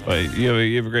guess. But you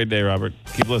have a great day, Robert.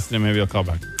 Keep listening. Maybe I'll call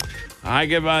back. Hi,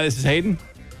 goodbye. This is Hayden.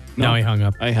 No, he hung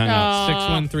up. I hung up.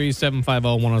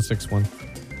 613-750-1061.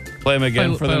 Play him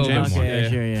again for them, James. Okay,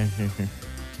 sure. Okay.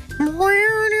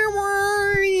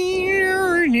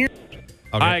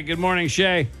 Hi, good morning,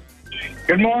 Shay.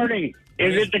 Good morning.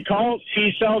 Is it the cult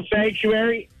Seaside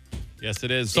Sanctuary? Yes,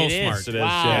 it is. So It smart. is. It is.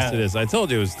 Wow. Yes, it is. I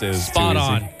told you it was Spot too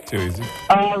on. easy. Too easy.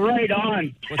 Right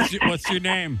on. What's your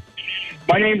name?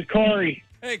 My name's Corey.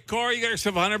 Hey, Corey, you got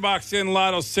yourself $100 in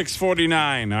Lotto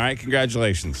 649. All right,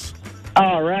 congratulations.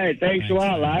 All right. Thanks a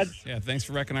lot, lads. Yeah, thanks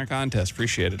for wrecking our contest.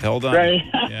 Appreciate it. Hold on. Right.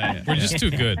 Yeah. We're just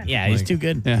too good. Yeah, he's too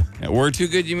good. Yeah. We're too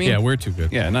good, you mean? Yeah, we're too good.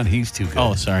 Yeah, not he's too good.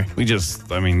 Oh, sorry. We just,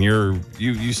 I mean, you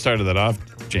started that off,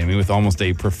 Jamie, with almost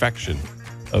a perfection.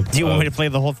 Do you want me to play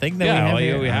the whole thing? That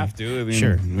We have to. I mean,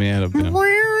 Sure. We had a,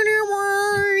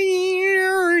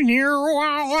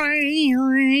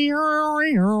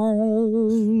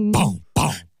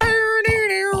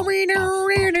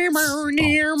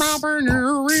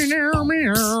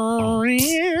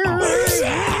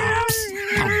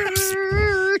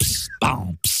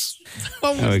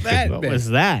 What was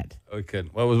that? We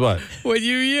could. What was what? When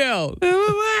you yelled.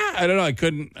 I don't know. I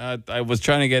couldn't. I was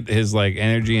trying to get his like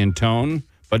energy and tone,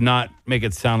 but not make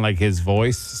it sound like his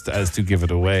voice as to give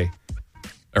it away.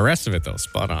 The rest of it, though,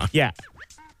 spot on. Yeah.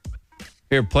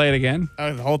 Here, play it again.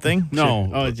 Oh, the whole thing? No.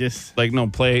 Sure. Oh, just. Like no,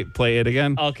 play it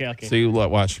again. Okay. So you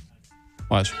watch.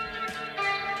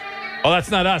 Oh,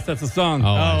 that's not us. That's a song. Oh,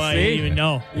 I didn't even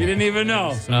know. You didn't even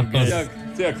know.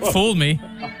 Yeah, close. Fooled me.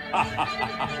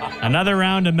 Another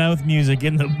round of mouth music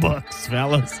in the books,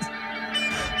 fellas.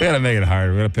 We gotta make it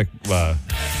harder. We gotta pick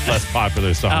less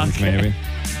popular songs, Okay. maybe.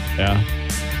 Yeah.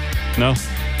 No.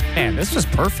 Man, this was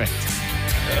perfect.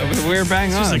 We were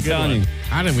bang on. is a I'm good telling one. you.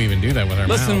 How did we even do that with our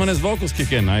Listen mouths? when his vocals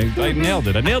kick in. I nailed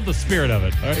it. I nailed the spirit of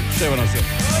it. All right, say what I said.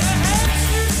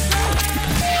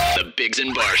 The Biggs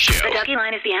and Bar Show. The Ducky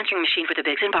line is the answering machine for the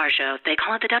Biggs and Bar Show. They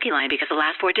call it the Ducky line because the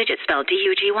last 4 digits spell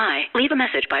DUGY. Leave a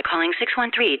message by calling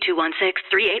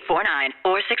 613-216-3849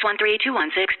 or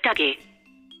 613-216-DUGY.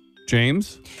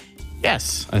 James,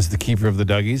 Yes. as the keeper of the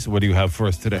Duggies, what do you have for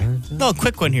us today? No,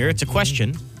 quick one here. It's a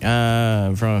question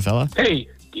from a fella. Hey,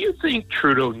 do you think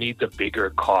Trudeau needs a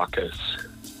bigger caucus?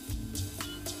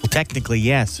 Well, technically,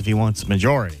 yes, if he wants a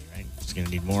majority, right? He's going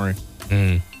to need more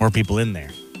people in there.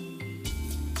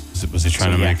 Was he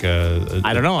trying to make a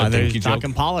I don't know. a They're dinky joke?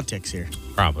 talking politics here.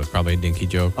 Probably a dinky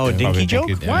joke. Oh, a Probably dinky joke?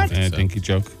 dinky- What? Yeah, dinky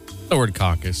joke. The word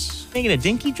caucus. Making a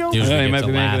dinky joke? Usually Yeah, he gets might a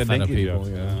be making a laugh out of dinky people.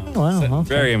 joke. Yeah. Oh, wow, okay.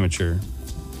 Very immature.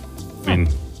 I mean,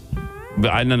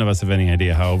 but none of us have any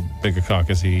idea how big a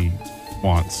caucus he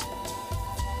wants.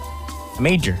 A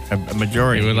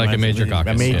majority. He would like a major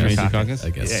caucus. A major yes. caucus. I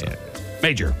guess so.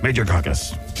 Major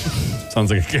caucus.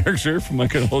 Sounds like a character from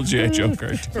like an old G.I. Joe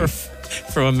cartoon.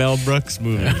 From a Mel Brooks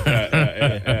movie.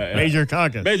 Major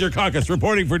caucus. Major caucus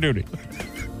reporting for duty.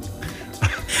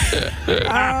 All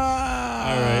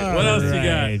right. What else you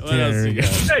got? What else you got?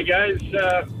 Hey, guys,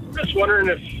 I'm just wondering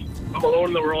if I'm alone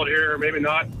in the world here, or maybe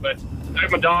not, but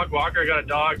I'm a dog walker. I got a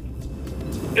dog.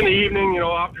 in the evening,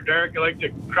 after dark, I like to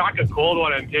crack a cold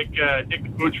one and take the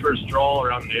pooch for a stroll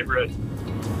around the neighborhood. I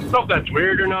don't know if that's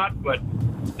weird or not, but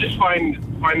just find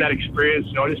that experience,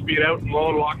 just being out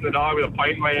alone, walking the dog with a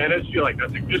pint in my hand. I just feel like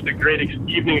that's just a great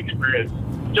evening experience.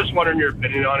 Just wondering your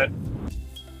opinion on it.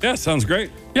 Yeah, sounds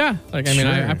great. Yeah.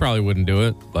 I probably wouldn't do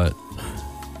it, but.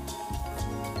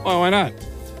 Well, why not?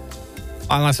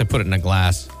 Unless I put it in a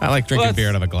glass. I like drinking beer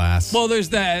out of a glass. Well, there's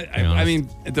that. I mean,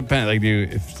 it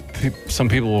depends. Some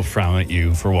people will frown at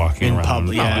you for walking around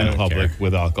in public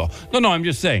with alcohol. No, I'm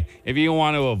just saying, if you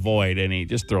want to avoid any,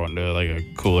 just throw it into like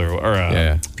a cooler or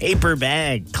a paper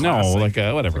bag. Classic. No, like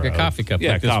a whatever. Like a coffee cup.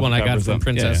 Yeah, like this one I got from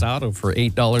Princess Auto for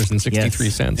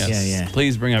 $8.63. Yes. Yeah.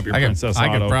 Please bring up your Princess Auto.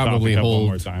 I could probably hold one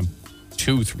more time.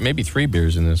 2, maybe 3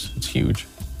 beers in this. It's huge.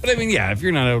 But I mean, if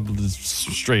you're not out with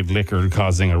straight liquor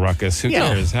causing a ruckus, who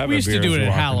cares? Have we used to do it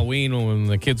at Halloween when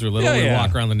the kids were little. We'd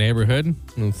walk around the neighborhood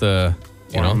with, a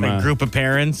group of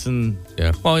parents and.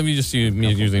 Yeah. Well, usually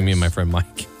me and my friend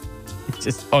Mike.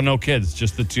 No kids,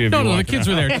 just the two of you. No, the kids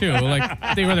were there too.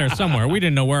 Like they were there somewhere. We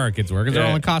didn't know where our kids were because they're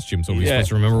all in costume. So we supposed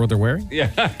to remember what they're wearing?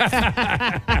 Yeah.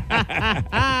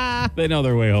 They know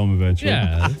their way home eventually.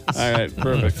 Yeah. All right,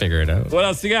 perfect. Figure it out. What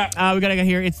else you got? We got a guy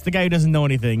here. It's the guy who doesn't know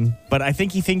anything, but I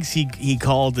think he thinks he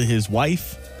called his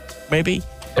wife, maybe.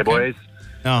 Hey, boys.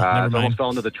 No, never I mind. almost fell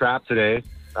into the trap today.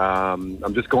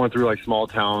 I'm just going through small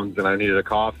towns, and I needed a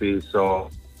coffee, so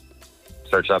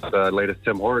searched up the latest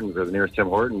Tim Hortons or the nearest Tim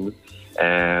Hortons,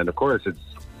 and of course it's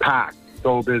packed,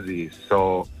 so busy.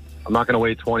 So I'm not going to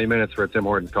wait 20 minutes for a Tim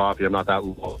Hortons coffee. I'm not that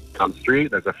low. On the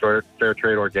street, there's a fair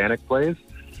trade organic place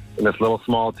in this little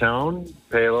small town.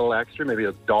 Pay a little extra, maybe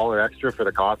 $1 extra for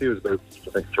the coffee. It was about,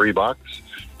 I think, $3.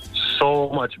 So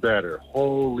much better.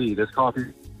 Holy, this coffee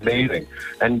is amazing.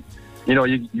 And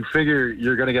you figure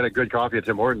you're going to get a good coffee at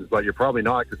Tim Hortons, but you're probably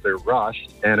not because they're rushed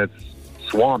and it's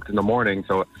swamped in the morning.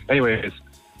 So anyways,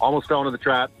 almost fell into the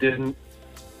trap. Didn't.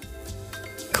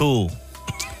 Cool.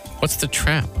 What's the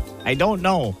trap? I don't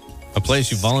know. A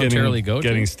place you voluntarily go to?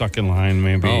 Getting stuck in line,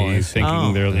 maybe.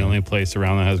 Thinking they're the only place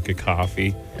around that has good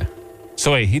coffee. Yeah.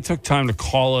 So wait, he took time to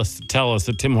call us to tell us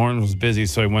that Tim Hortons was busy,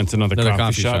 so he went to another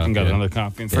coffee shop and got another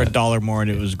coffee. For $1 more, and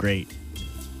it was great.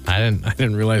 I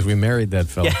didn't realize we married that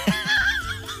fella. Yeah.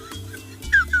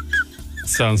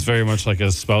 Sounds very much like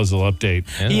a spousal update.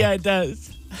 Yeah, it does.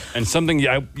 And something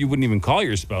you wouldn't even call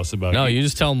your spouse about. No, you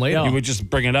just tell them later. You would just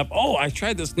bring it up. Oh, I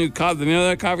tried this new coffee.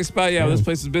 That coffee spot? Yeah, this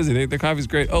place is busy. Their coffee's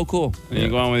great. Oh, cool. And you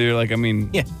go on with your,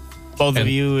 both of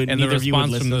you. And the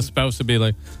response from the spouse would be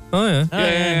like, oh, yeah.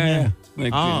 Yeah.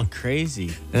 Like,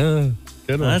 crazy. Yeah,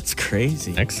 good one. That's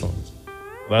crazy. Excellent.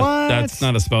 That's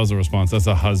not a spousal response. That's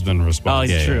a husband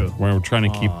response. Oh, it's true. We're trying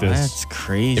to keep this. That's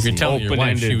crazy. If you're telling your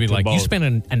wife, she'd be like, you spent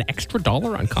an extra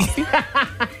 $1 on coffee?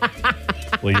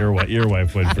 Well, your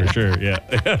wife would for sure. Yeah.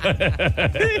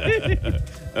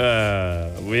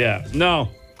 No.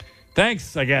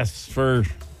 Thanks, I guess, for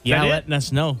letting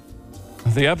us know.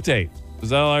 The update. Was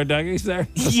that all our Dougies there?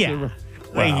 Yeah.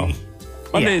 Wow.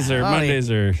 Mondays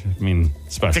are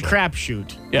special. It's a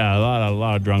crapshoot. Yeah, a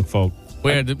lot of drunk folk.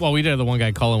 We did have the one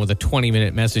guy call in with a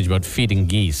 20-minute message about feeding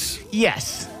geese.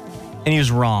 Yes. And he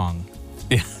was wrong.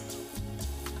 Yeah.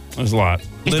 There's a lot.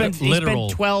 He spent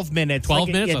 12 minutes. 12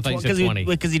 minutes? I thought you said 20.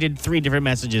 Because he did 3 different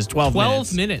messages. 12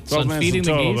 minutes 12 on minutes feeding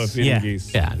the geese? About feeding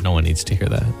geese. Yeah, no one needs to hear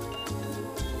that.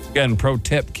 Again, pro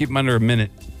tip, keep them under a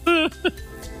minute.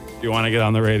 If you want to get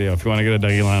on the radio, if you want to get a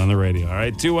Dougie line on the radio. All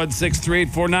right,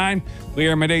 216-3849. We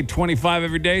are midday 25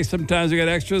 every day. Sometimes we got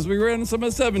extras. We run some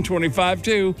at 725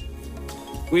 too.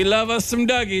 We love us some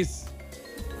Dougies.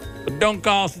 But don't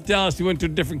call us to tell us you went to a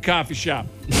different coffee shop.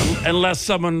 Unless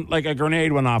someone, like a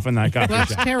grenade went off in that coffee shop.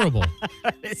 That's terrible.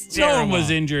 No one was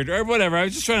injured or whatever. I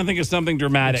was just trying to think of something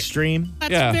dramatic. Extreme?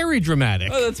 That's very dramatic.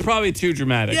 Oh, that's probably too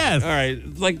dramatic. Yes. All right.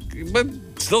 But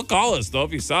still call us, though,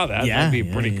 if you saw that. That'd be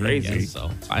pretty crazy.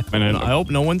 So I hope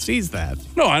no one sees that.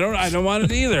 No, I don't want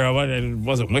it either. I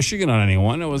wasn't wishing it on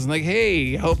anyone. It wasn't like,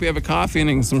 hey, hope you have a coffee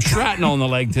and some shrapnel in the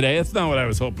leg today. That's not what I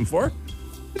was hoping for.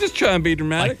 I'm just trying to be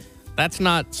dramatic. That's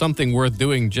not something worth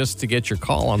doing just to get your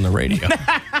call on the radio.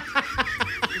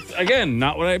 Again,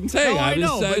 not what I'm saying. No, I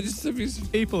know.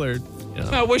 People are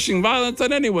not wishing violence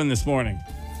on anyone this morning.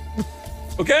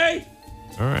 Okay?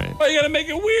 All right. Well, you got to make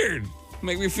it weird.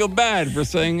 Make me feel bad for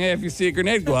saying, hey, if you see a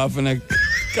grenade go off in a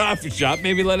coffee shop,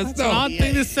 maybe let us know. That's an odd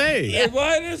thing to say. Yeah.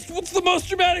 What's the most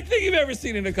dramatic thing you've ever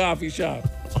seen in a coffee shop?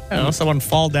 I don't know, someone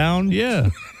fall down? Yeah.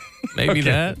 Maybe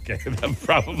that. Okay, that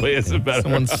probably isn't better.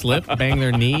 Someone slip, bang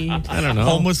their knee. I don't know.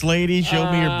 Homeless lady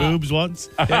showed me her boobs once.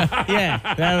 Yeah,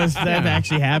 that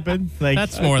actually happened. Like,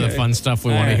 that's more of the fun stuff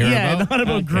we want to hear about. Yeah, not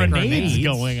about grenades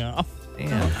going off.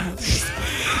 Damn.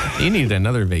 You need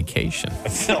another vacation.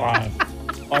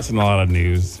 Watching a lot of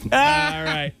news. All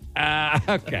right.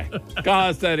 Okay. Call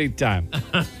us anytime.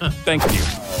 Thank you.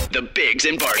 The Biggs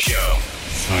and Bar Show.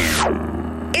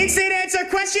 Instant answer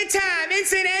question time.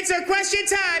 Instant answer question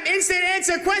time. Instant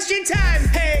answer question time.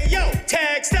 Hey, yo,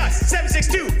 text us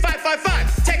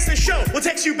 762-555. Text the show. We'll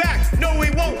text you back. No, we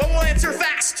won't, but we'll answer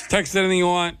fast. Text anything you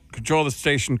want. Control the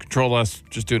station. Control us.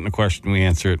 Just do it in a question. We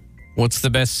answer it. What's the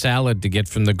best salad to get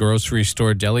from the grocery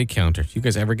store deli counter? You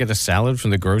guys ever get a salad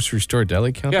from the grocery store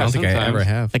deli counter? Yeah, I don't think I sometimes. ever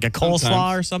have. Like a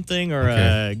coleslaw or something, or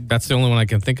That's the only one I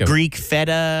can think a of. Greek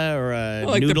feta, or a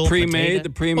Like noodle the pre-made, potato. the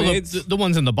pre-mades. Well, the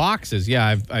ones in the boxes,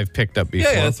 yeah, I've picked up before.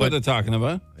 Yeah, that's what but- they're talking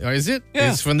about. Oh, is it? Yeah.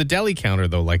 It's from the deli counter,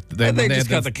 though. Like They just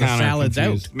got the counter salads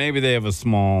confused. out. Maybe they have a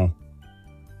small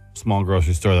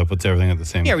grocery store that puts everything at the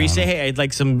same Yeah, where you counter. say, hey, I'd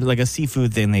like a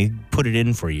seafood thing, they put it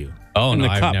in for you. Oh, In no,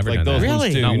 the I've cup, never like done those that. ones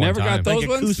Really? too. Not You one never got time. those Like a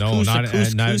ones? No,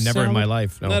 couscous never in salad? my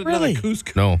life. No. Not Really? a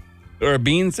couscous No. or a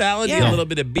bean salad? Yeah. A little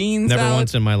bit of bean Never salad?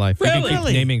 once in my life. You can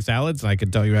Really? keep naming salads, and I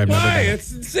could tell you I've never Why? done it.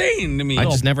 It's insane to me. I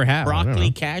just never have. I don't Broccoli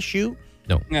know. cashew?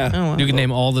 No. Yeah. Oh, wow. You can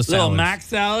name all the salads. Little Mac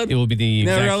salad? It will be the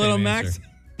Never exact got a little same Mac? answer.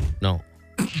 No.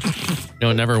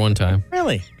 No, never one time.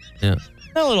 Really? Yeah.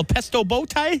 A little pesto bow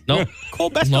tie? Nope.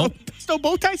 Cold pesto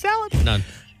bow tie salad? None.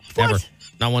 What? Never.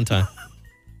 Not one time.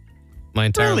 My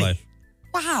entire Really? life.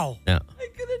 Wow. Yeah. I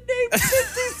could have named 50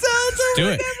 salads. Do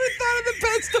I it. never thought of the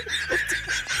pesto.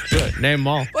 Do it. Name them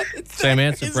all. Same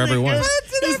answer for everyone.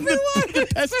 Isn't the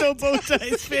pesto bow tie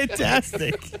is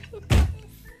fantastic.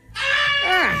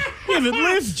 You haven't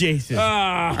lived, Jason.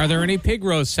 Are there any pig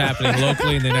roasts happening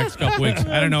locally in the next couple weeks?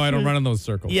 I don't know. I don't run in those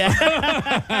circles. Yeah.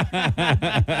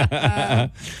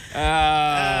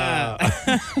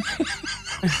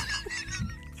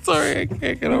 Sorry, I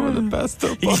can't get over the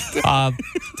pesto.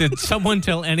 Did someone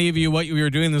tell any of you what you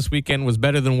were doing this weekend was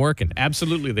better than working?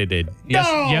 Absolutely, they did.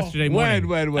 Yesterday morning.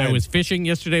 When? I was fishing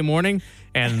yesterday morning,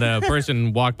 and the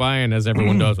person walked by, and as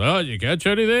everyone does, oh, did you catch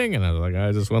anything? And I was like,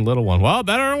 I just one little one. Well,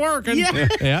 better than working.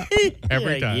 Yeah.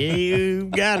 Every time. Yeah, you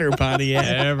got her, Pontiac.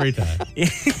 Every time.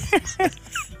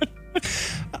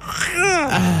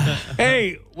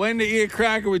 Hey, when to eat a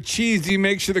cracker with cheese, do you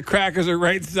make sure the crackers are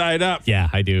right side up? Yeah,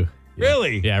 I do. Yeah.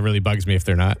 Really? Yeah, it really bugs me if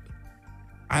they're not.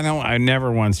 I never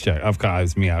once checked. Of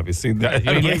course, me obviously. I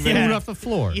don't You even- get it off the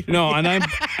floor. No, and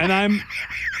I'm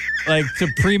like to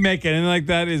pre-make anything like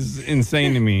that is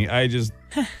insane to me. I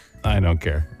don't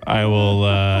care. I will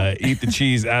eat the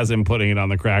cheese as I'm putting it on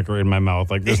the cracker in my mouth.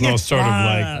 Like there's no sort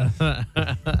of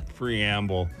like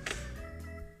preamble.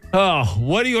 Oh,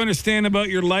 what do you understand about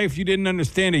your life you didn't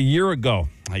understand a year ago?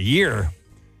 A year.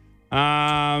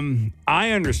 I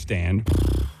understand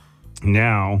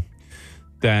now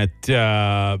that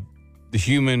the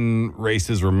human race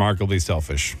is remarkably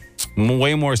selfish.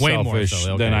 Way more selfish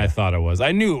so. Okay, than I yeah. thought it was.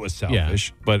 I knew it was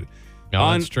selfish, but No,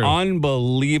 that's true.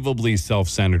 unbelievably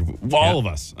self-centered. All of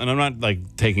us. And I'm not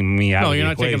like taking me out No, of the you're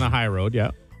not equation. taking the high road.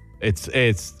 Yeah.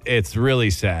 It's really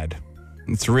sad.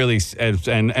 It's really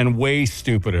and way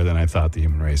stupider than I thought the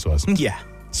human race was. Yeah.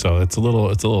 So it's a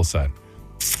little sad.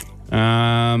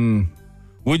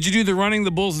 Would you do the running the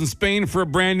bulls in Spain for a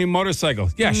brand new motorcycle?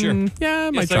 Yeah, sure. Yeah,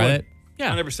 I might Yes, try would. that.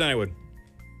 Yeah. 100% I would.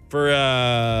 For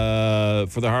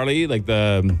the Harley, like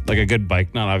a good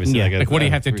bike, not obviously Yeah. like a Like, what do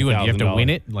you have to do? Do you have to $3,000. win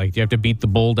it? Like, do you have to beat the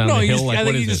bull down No, the you hill? just, Like, I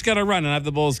what think is you just it? got to run and have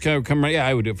the bulls come right. Yeah,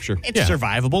 I would do it for sure. It's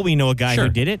survivable. We know a guy Sure.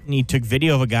 who did it, and he took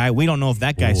video of a guy. We don't know if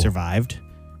that guy survived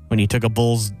when he took a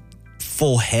bull's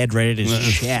full head right at his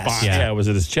chest. Spine. Yeah, was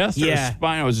it his chest? Or Yeah. his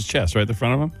spine? It was his chest, right? The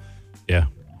front of him? Yeah,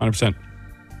 100%.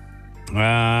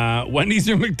 Wendy's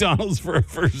or McDonald's for a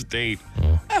first date?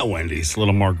 Wendy's. A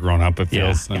little more grown up, it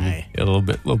feels. Yeah. I mean, A little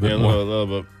bit a little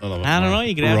bit. I don't know.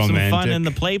 You could have some fun romantic. in the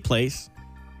play place.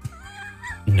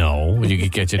 No, you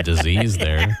could get you disease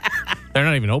there. They're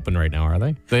not even open right now, are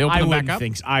they? They open them back up?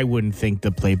 I wouldn't think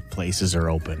the play places are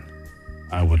open.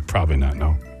 I would probably not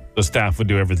know. The staff would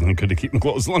do everything they could to keep them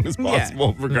closed as long as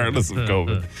possible, regardless of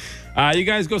COVID. You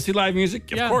guys go see live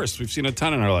music? Of course. We've seen a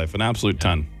ton in our life, an absolute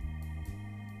ton.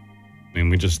 I mean,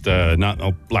 we just, not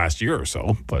last year or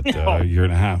so, but a year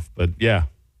and a half. But yeah.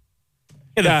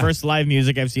 Yeah, the first live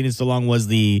music I've seen in so long was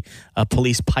the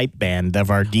police pipe band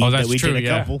of our deed that we did a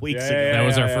couple weeks ago. That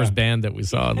was our first band that we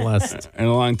saw in the last in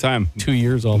a long time. 2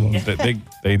 years almost.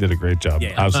 They did a great job.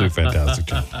 Yeah. Absolutely fantastic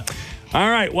job. All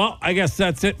right. Well, I guess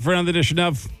that's it for another edition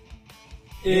of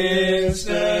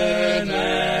Instant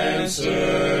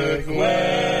Answer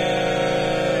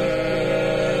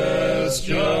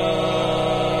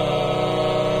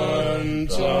Question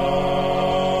Time.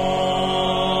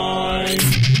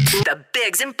 The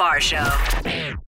Biggs and Bar Show.